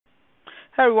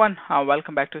Hey everyone,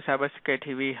 welcome back to Cybersecurity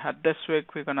TV. This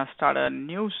week we're going to start a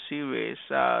new series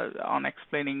on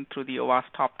explaining through the OWASP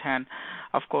top 10.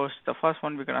 Of course, the first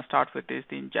one we're going to start with is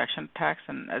the injection attacks,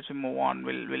 and as we move on,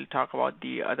 we'll talk about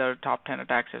the other top 10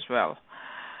 attacks as well.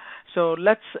 So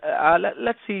let's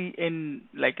see in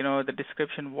the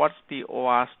description what's the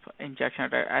OWASP injection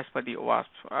attack as per the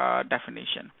OWASP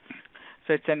definition.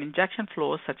 So it's an injection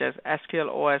flow such as SQL,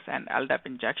 OS, and LDAP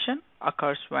injection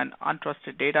occurs when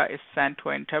untrusted data is sent to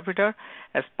an interpreter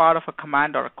as part of a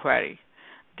command or a query.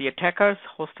 The attacker's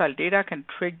hostile data can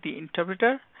trick the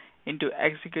interpreter into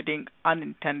executing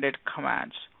unintended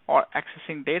commands or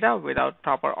accessing data without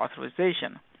proper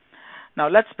authorization. Now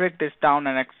let's break this down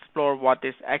and explore what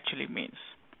this actually means.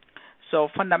 So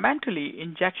fundamentally,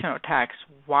 injection attacks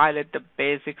violate the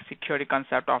basic security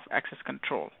concept of access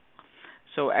control.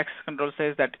 So access control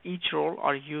says that each role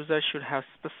or user should have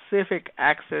specific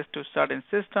access to certain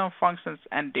system functions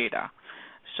and data.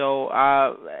 So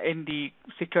in the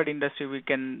security industry, we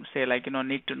can say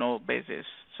need to know basis.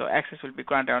 So access will be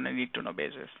granted on a need to know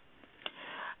basis.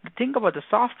 The thing about the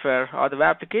software or the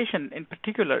web application in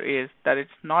particular is that it's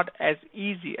not as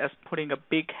easy as putting a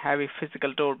big heavy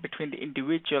physical door between the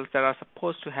individuals that are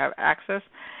supposed to have access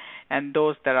and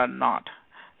those that are not.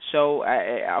 So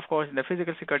of course, in the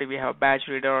physical security, we have a badge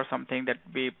reader or something that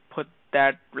we put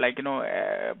that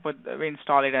we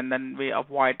install it, and then we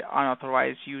avoid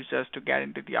unauthorized users to get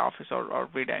into the office or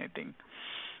read anything.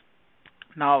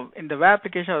 Now, in the web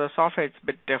application or the software, it's a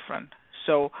bit different.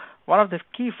 So one of the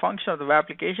key functions of the web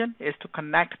application is to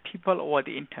connect people over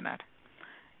the internet,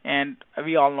 and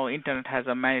we all know internet has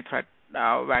a many threat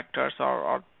vectors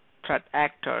or threat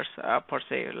actors per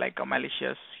se, like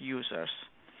malicious users.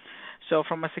 So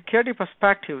from a security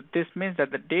perspective, this means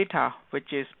that the data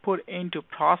which is put into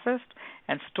processed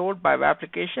and stored by web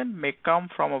application may come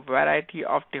from a variety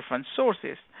of different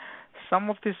sources. Some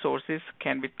of these sources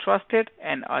can be trusted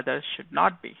and others should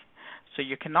not be. So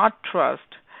you cannot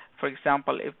trust, for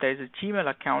example, if there is a Gmail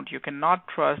account, you cannot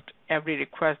trust every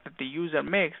request that the user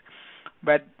makes,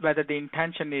 but whether the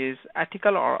intention is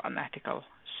ethical or unethical.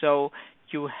 So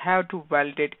you have to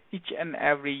validate each and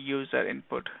every user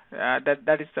input.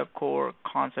 That is the core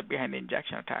concept behind the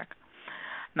injection attack.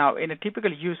 Now, in a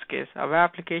typical use case, a web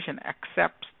application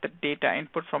accepts the data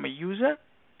input from a user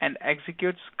and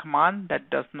executes command that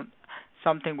does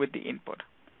something with the input.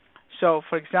 So,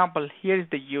 for example, here is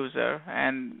the user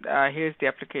and here is the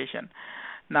application.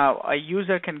 Now, a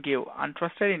user can give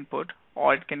untrusted input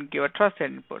or it can give a trusted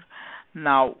input.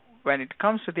 Now, when it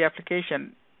comes to the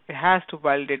application, it has to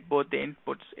validate both the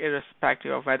inputs,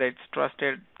 irrespective of whether it's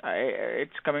trusted,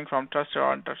 it's coming from trusted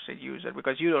or untrusted user,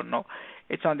 because you don't know.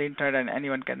 It's on the internet, and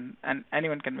anyone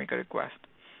can make a request.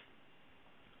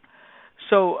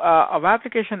 So a web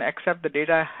application accepts the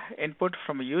data input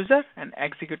from a user and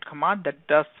execute command that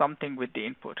does something with the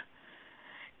input.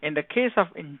 In the case of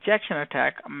injection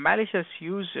attack, a malicious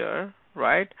user,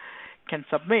 can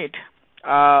submit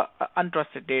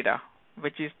untrusted data,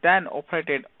 which is then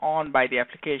operated on by the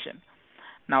application.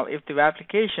 Now, if the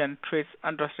application treats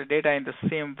untrusted data in the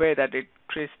same way that it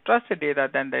treats trusted data,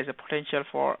 then there is a potential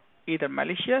for either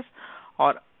malicious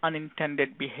or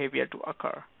unintended behavior to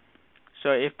occur.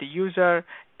 So if the user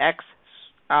X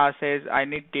says, I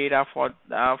need data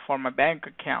for my bank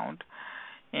account,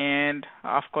 and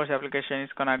of course the application is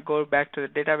going to go back to the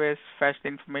database, fetch the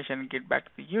information, and get back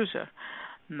to the user.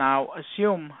 Now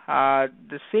assume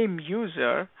the same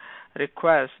user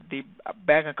requests the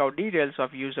bank account details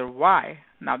of user Y.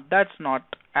 Now that's not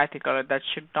ethical. That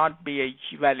should not be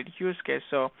a valid use case.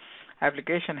 So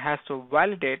application has to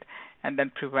validate and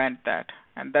then prevent that.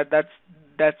 And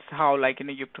that's how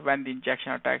you prevent the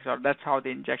injection attacks, or that's how the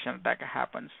injection attack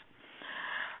happens.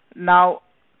 Now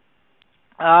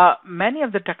many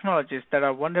of the technologies that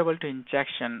are vulnerable to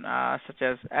injection, such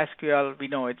as SQL, we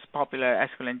know it's popular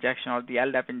SQL injection or the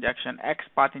LDAP injection,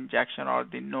 XPath injection, or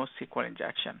the NoSQL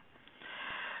injection.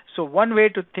 So one way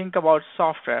to think about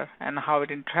software and how it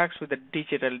interacts with the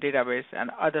digital database and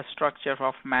other structure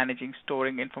of managing,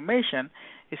 storing information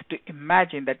is to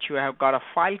imagine that you have got a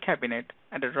file cabinet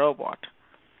and a robot.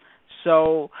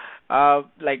 So,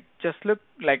 just look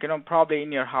probably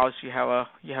in your house you have a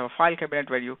file cabinet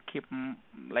where you keep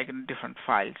different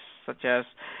files, such as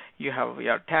you have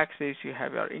your taxes, you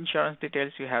have your insurance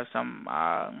details, you have some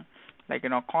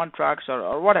contracts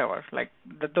or whatever.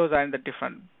 Those are in the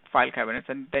different file cabinets,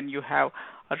 and then you have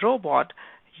a robot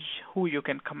who you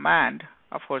can command.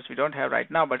 Of course, we don't have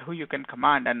right now, but who you can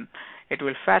command, and it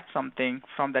will fetch something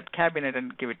from that cabinet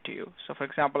and give it to you. So, for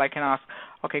example, I can ask,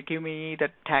 okay, give me the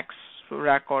tax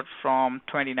record from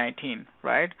 2019,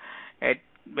 right? It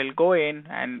will go in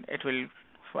and it will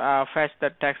fetch the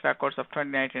tax records of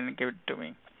 2019 and give it to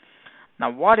me. Now,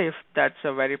 what if that's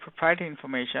a very proprietary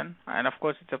information, and of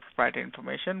course it's a proprietary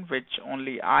information which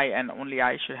only I and only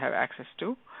I should have access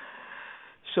to.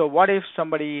 So what if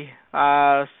somebody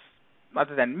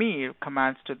other than me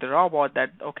commands to the robot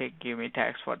that, okay, give me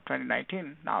tax for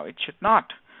 2019? Now it should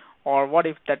not. Or what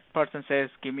if that person says,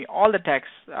 give me all the tax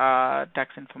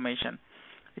information?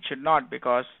 It should not,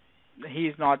 because he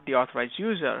is not the authorized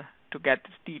user to get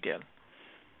this detail,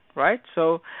 right?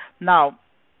 So now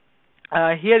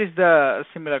here is the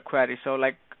similar query. So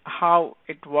like how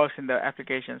it works in the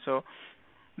application. So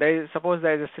suppose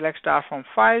there is a select star from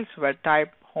files where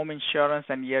type home insurance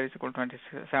and year is equal to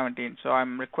 2017. So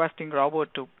I'm requesting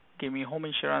robot to give me home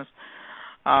insurance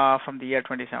from the year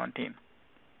 2017.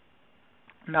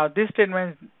 Now this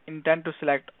statement intend to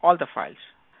select all the files.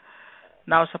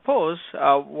 Now suppose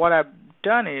what I've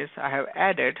done is I have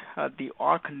added the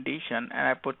OR condition and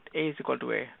I put A is equal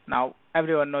to A. Now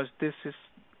everyone knows this is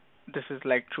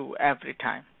like true every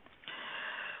time.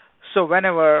 So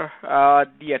whenever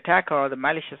the attacker or the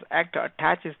malicious actor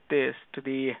attaches this to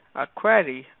the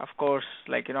query, of course,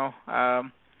 like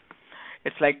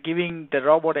it's like giving the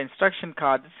robot an instruction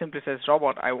card that simply says,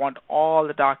 robot, I want all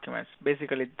the documents.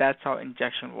 Basically, that's how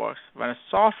injection works. When a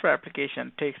software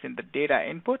application takes in the data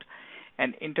input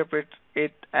and interprets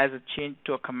it as a change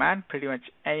to a command, pretty much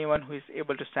anyone who is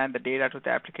able to send the data to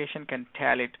the application can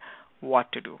tell it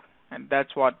what to do. And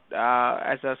that's what,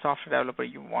 as a software developer,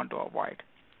 you want to avoid.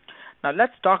 Now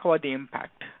let's talk about the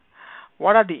impact.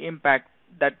 What are the impact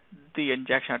that the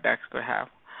injection attacks could have?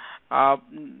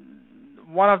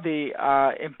 One of the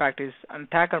impact is an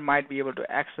attacker might be able to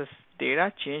access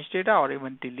data, change data, or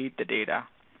even delete the data.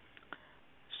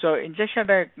 So injection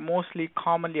attack mostly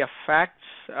commonly affects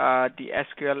the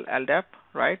SQL LDAP,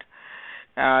 right?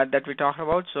 That we talked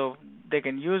about. So they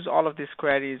can use all of these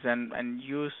queries and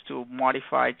use to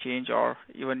modify, change, or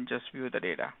even just view the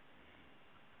data.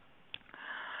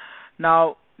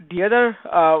 Now,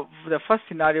 the first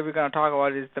scenario we're going to talk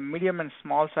about is the medium and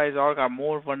small size org are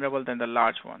more vulnerable than the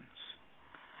large ones.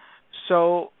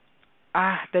 So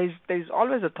there's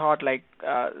always a thought like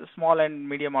small and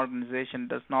medium organization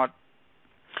does not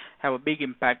have a big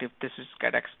impact if this is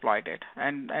get exploited,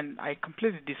 and I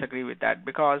completely disagree with that,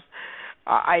 because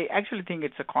I actually think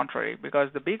it's the contrary, because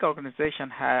the big organization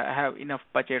have enough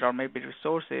budget or maybe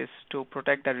resources to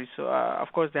protect the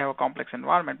of course they have a complex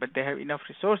environment, but they have enough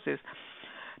resources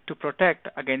to protect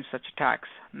against such attacks.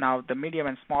 Now the medium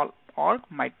and small org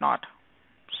might not.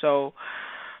 So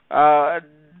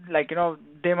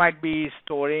they might be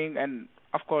storing, and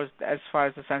of course as far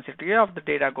as the sensitivity of the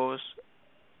data goes,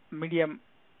 medium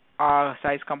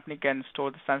size company can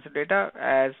store the sensitive data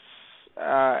as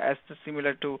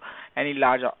similar to any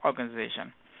large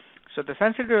organization. So the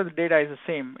sensitivity of the data is the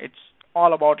same. It's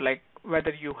all about like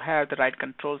whether you have the right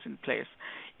controls in place.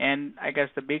 And I guess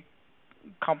the big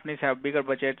companies have bigger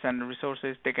budgets and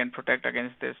resources, they can protect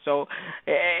against this. So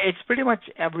it's pretty much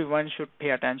everyone should pay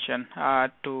attention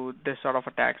to this sort of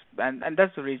attacks, and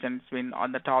that's the reason it's been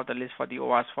on the top of the list for the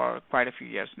OWASP for quite a few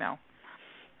years now.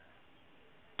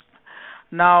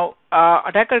 Now,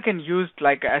 attacker can use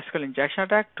like a SQL injection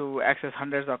attack to access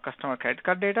hundreds of customer credit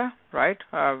card data, right?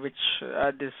 Which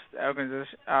this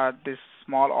organization, this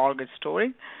small org is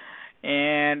storing,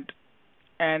 and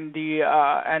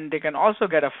they can also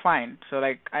get a fine. So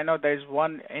like I know there is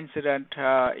one incident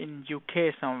in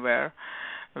UK somewhere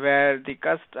where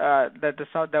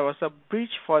there was a breach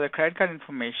for the credit card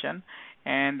information.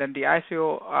 And then the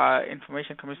ICO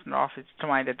Information Commissioner Office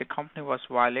determined that the company was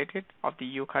violated of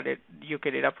the UK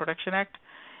Data Protection Act,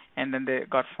 and then they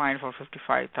got fined for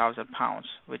 £55,000,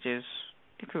 which is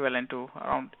equivalent to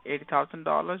around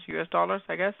 $80,000 US dollars,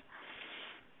 I guess.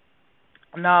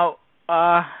 Now,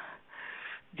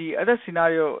 the other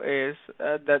scenario is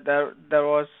that there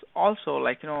was also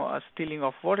a stealing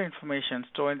of voter information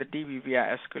stored in the DB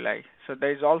via SQLite. So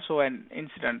there is also an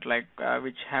incident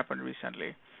which happened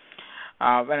recently.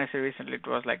 When I say recently, it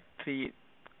was like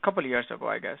couple years ago,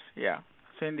 I guess. Yeah.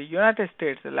 So in the United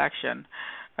States election,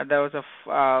 there was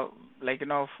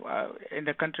in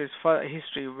the country's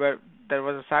history where there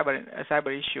was a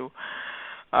cyber issue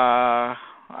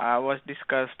was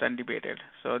discussed and debated.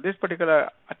 So this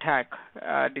particular attack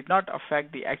did not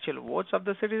affect the actual votes of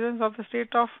the citizens of the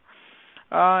state of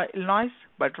Illinois,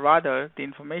 but rather the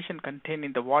information contained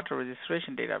in the voter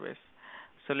registration database.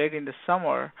 So late in the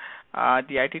summer,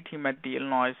 the IT team at the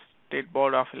Illinois State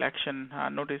Board of Election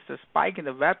noticed a spike in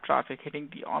the web traffic hitting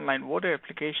the online voter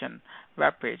application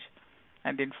web page,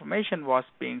 and the information was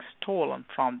being stolen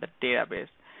from the database.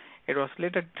 It was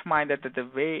later determined that the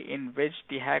way in which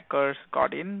the hackers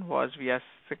got in was via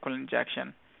SQL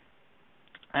injection.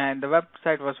 And the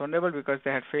website was vulnerable because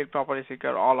they had failed properly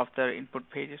secure all of their input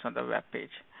pages on the web page.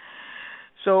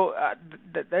 So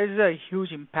there is a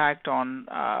huge impact on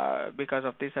because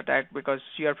of this attack, because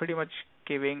you are pretty much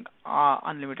giving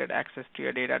unlimited access to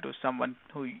your data to someone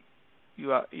who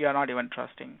you are not even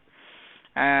trusting,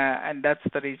 and that's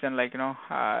the reason, like,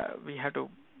 we have to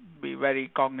be very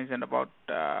cognizant about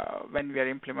when we are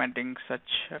implementing such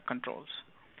controls.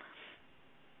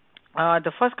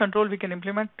 The first control we can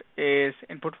implement is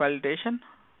input validation,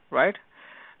 right?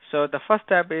 So the first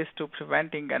step is to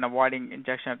preventing and avoiding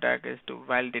injection attack is to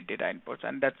validate data inputs,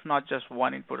 and that's not just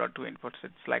one input or two inputs.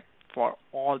 It's like for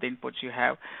all the inputs you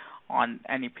have on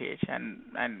any page,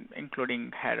 and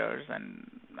including headers and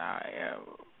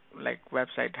like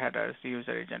website headers,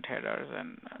 user agent headers,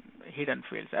 and hidden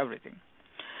fields, everything.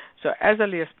 So as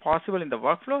early as possible in the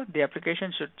workflow, the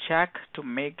application should check to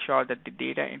make sure that the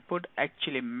data input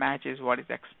actually matches what is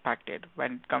expected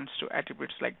when it comes to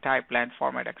attributes like type, length,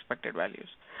 format, expected values.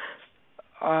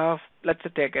 Let's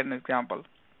take an example.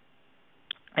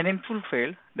 An input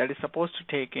field that is supposed to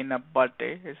take in a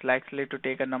birthday is likely to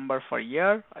take a number for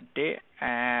year, a day,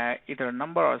 either a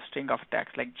number or a string of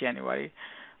text like January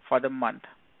for the month.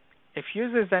 If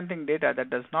user is entering data that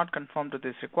does not conform to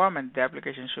this requirement, the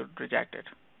application should reject it,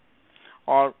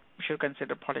 or should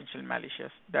consider potential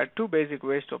malicious. There are two basic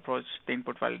ways to approach the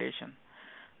input validation.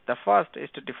 The first is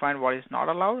to define what is not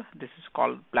allowed. This is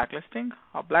called blacklisting.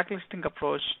 A blacklisting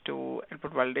approach to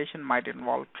input validation might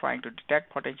involve trying to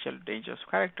detect potential dangerous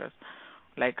characters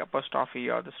like apostrophe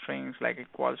or the strings like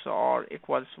equals or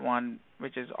equals one,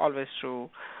 which is always true,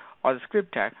 or the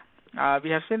script tag.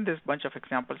 We have seen this bunch of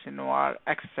examples in our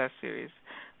XSS series,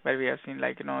 where we have seen,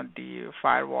 like, the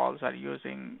firewalls are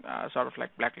using sort of like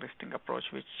blacklisting approach,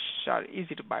 which are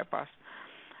easy to bypass,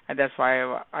 and that's why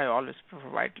I always prefer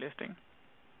whitelisting.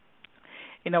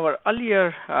 In our earlier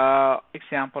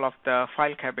example of the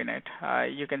file cabinet,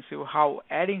 you can see how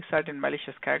adding certain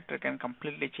malicious character can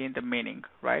completely change the meaning,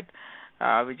 right?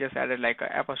 We just added like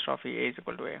a apostrophe a is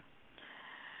equal to a.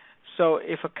 So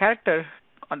if a character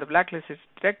on the blacklist is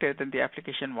detected, then the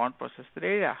application won't process the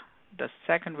data. The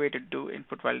second way to do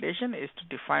input validation is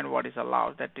to define what is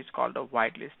allowed. That is called a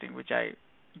whitelisting, which I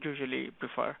usually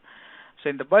prefer. So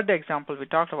in the birthday example we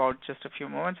talked about just a few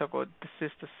moments ago, this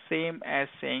is the same as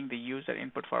saying the user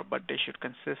input for a birthday should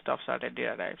consist of certain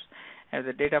data types. And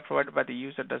if the data provided by the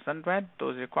user doesn't meet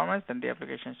those requirements, then the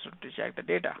application should reject the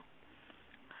data.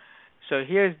 So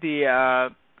here's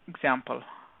the example.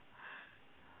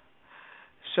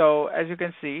 So as you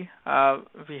can see,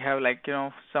 we have, like,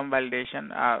 some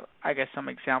validation, I guess some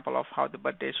example of how the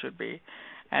birthday should be.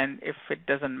 And if it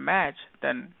doesn't match,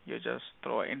 then you just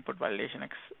throw input validation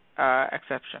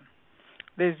exception.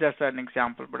 This is just an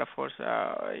example, but of course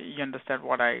you understand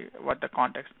what the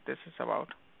context this is about.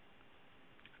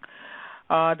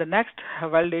 The next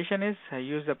validation is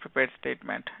use the prepared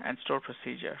statement and store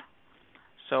procedure.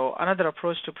 So another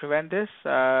approach to prevent this,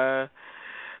 the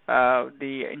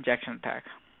injection attack.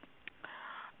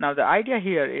 Now the idea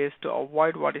here is to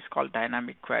avoid what is called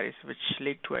dynamic queries, which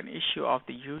lead to an issue of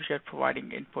the user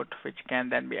providing input, which can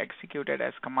then be executed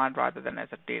as command rather than as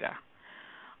a data.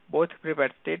 Both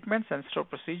prepared statements and store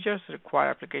procedures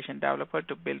require application developer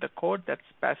to build a code that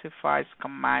specifies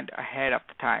command ahead of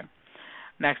the time.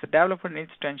 Next, the developer needs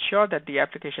to ensure that the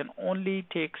application only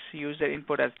takes user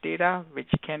input as data, which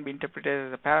can be interpreted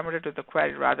as a parameter to the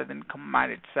query rather than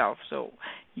command itself. So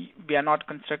we are not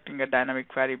constructing a dynamic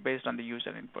query based on the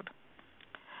user input.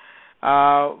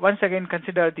 Once again,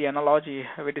 consider the analogy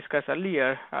we discussed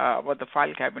earlier about the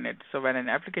file cabinet. So when an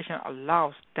application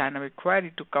allows dynamic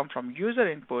query to come from user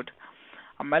input,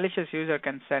 a malicious user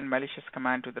can send malicious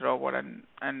command to the robot,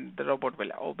 and the robot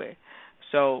will obey.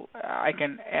 So I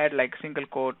can add like single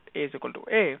quote a is equal to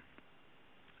a,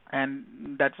 and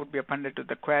that would be appended to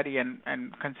the query and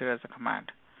considered as a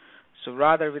command. So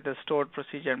rather, with the stored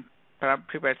procedure and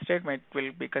prepared statement, it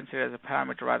will be considered as a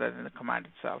parameter rather than the command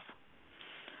itself.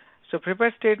 So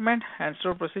prepared statement and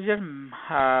stored procedure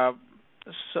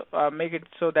make it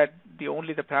so that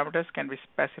only the parameters can be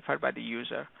specified by the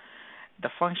user. The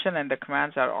function and the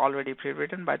commands are already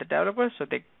pre-written by the developer, so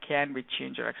they can be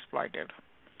changed or exploited.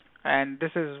 And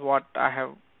this is what I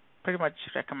have pretty much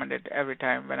recommended every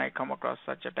time when I come across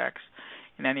such attacks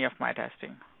in any of my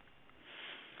testing.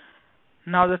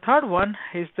 Now the third one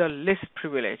is the list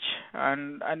privilege,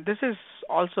 and this is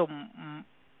also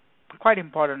quite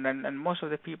important, and most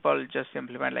of the people just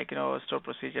implement like store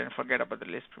procedure and forget about the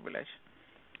list privilege.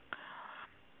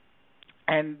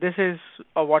 And this is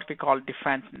what we call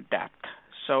defense in depth.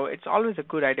 So it's always a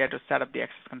good idea to set up the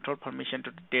access control permission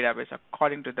to the database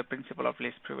according to the principle of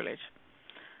least privilege.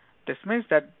 This means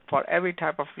that for every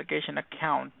type of application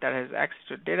account that has access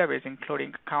to database,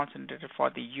 including accounts and data for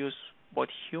the use both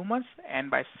humans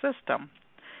and by system,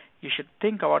 you should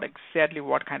think about exactly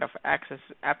what kind of access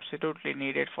is absolutely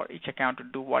needed for each account to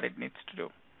do what it needs to do.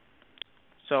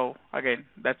 So again,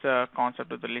 that's a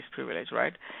concept of the least privilege,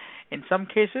 right? In some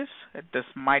cases, this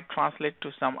might translate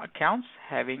to some accounts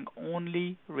having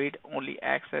only read-only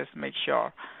access. Make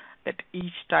sure that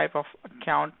each type of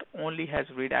account only has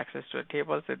read access to the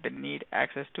tables that they need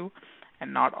access to,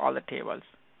 and not all the tables.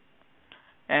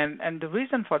 And the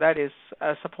reason for that is,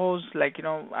 suppose like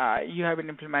you have been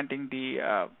implementing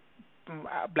the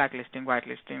blacklisting,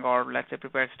 whitelisting, or let's say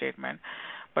prepared statement,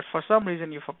 but for some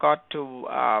reason you forgot to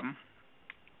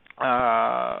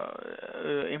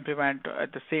implement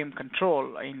the same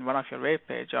control in one of your web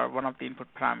page or one of the input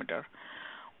parameter.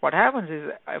 What happens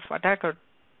is if attacker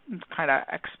kind of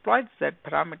exploits that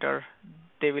parameter,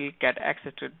 they will get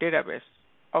access to database.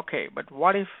 Okay, but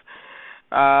what if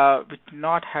we do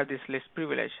not have this list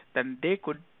privilege? Then they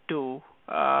could do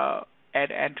add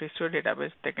entries to a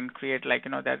database. They can create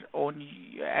their own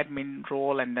admin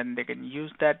role, and then they can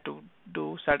use that to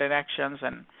do certain actions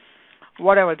and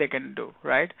whatever they can do,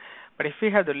 right? But if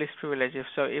we have the list privilege,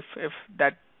 if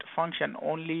that function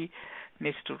only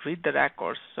needs to read the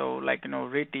records, so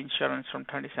read the insurance from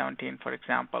 2017, for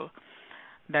example,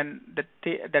 then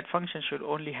that function should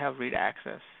only have read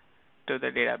access to the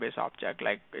database object.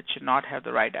 Like it should not have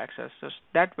the write access. So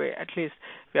that way, at least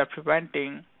we are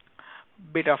preventing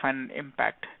bit of an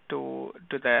impact to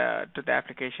the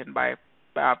application by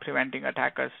preventing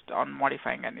attackers on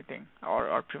modifying anything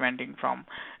or preventing from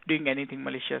doing anything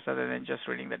malicious other than just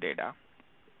reading the data.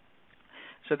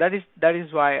 So that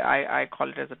is why I call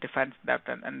it as a defense depth,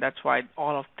 and that's why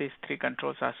all of these three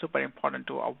controls are super important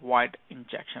to avoid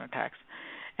injection attacks.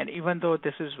 And even though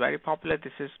this is very popular,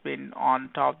 this has been on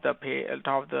top of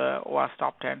the OWASP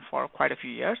top 10 for quite a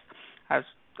few years. I've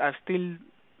still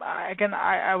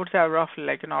I would say roughly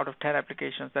out of 10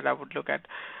 applications that I would look at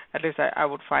least I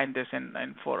would find this in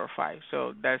 4 or 5.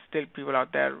 So there's still people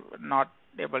out there not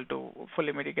able to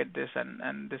fully mitigate this,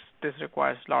 and this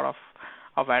requires a lot of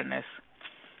awareness.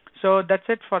 So that's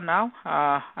it for now.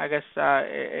 I guess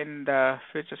in the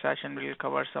future session we'll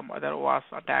cover some other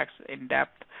OWASP attacks in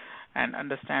depth and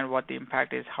understand what the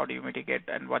impact is, how do you mitigate,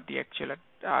 and what the actual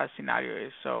scenario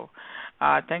is. So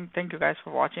thank you guys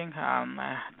for watching.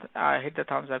 Hit the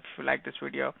thumbs up if you like this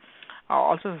video.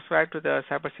 Also subscribe to the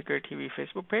Cybersecurity TV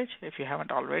Facebook page if you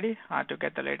haven't already to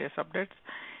get the latest updates.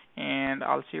 And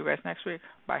I'll see you guys next week.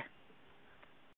 Bye.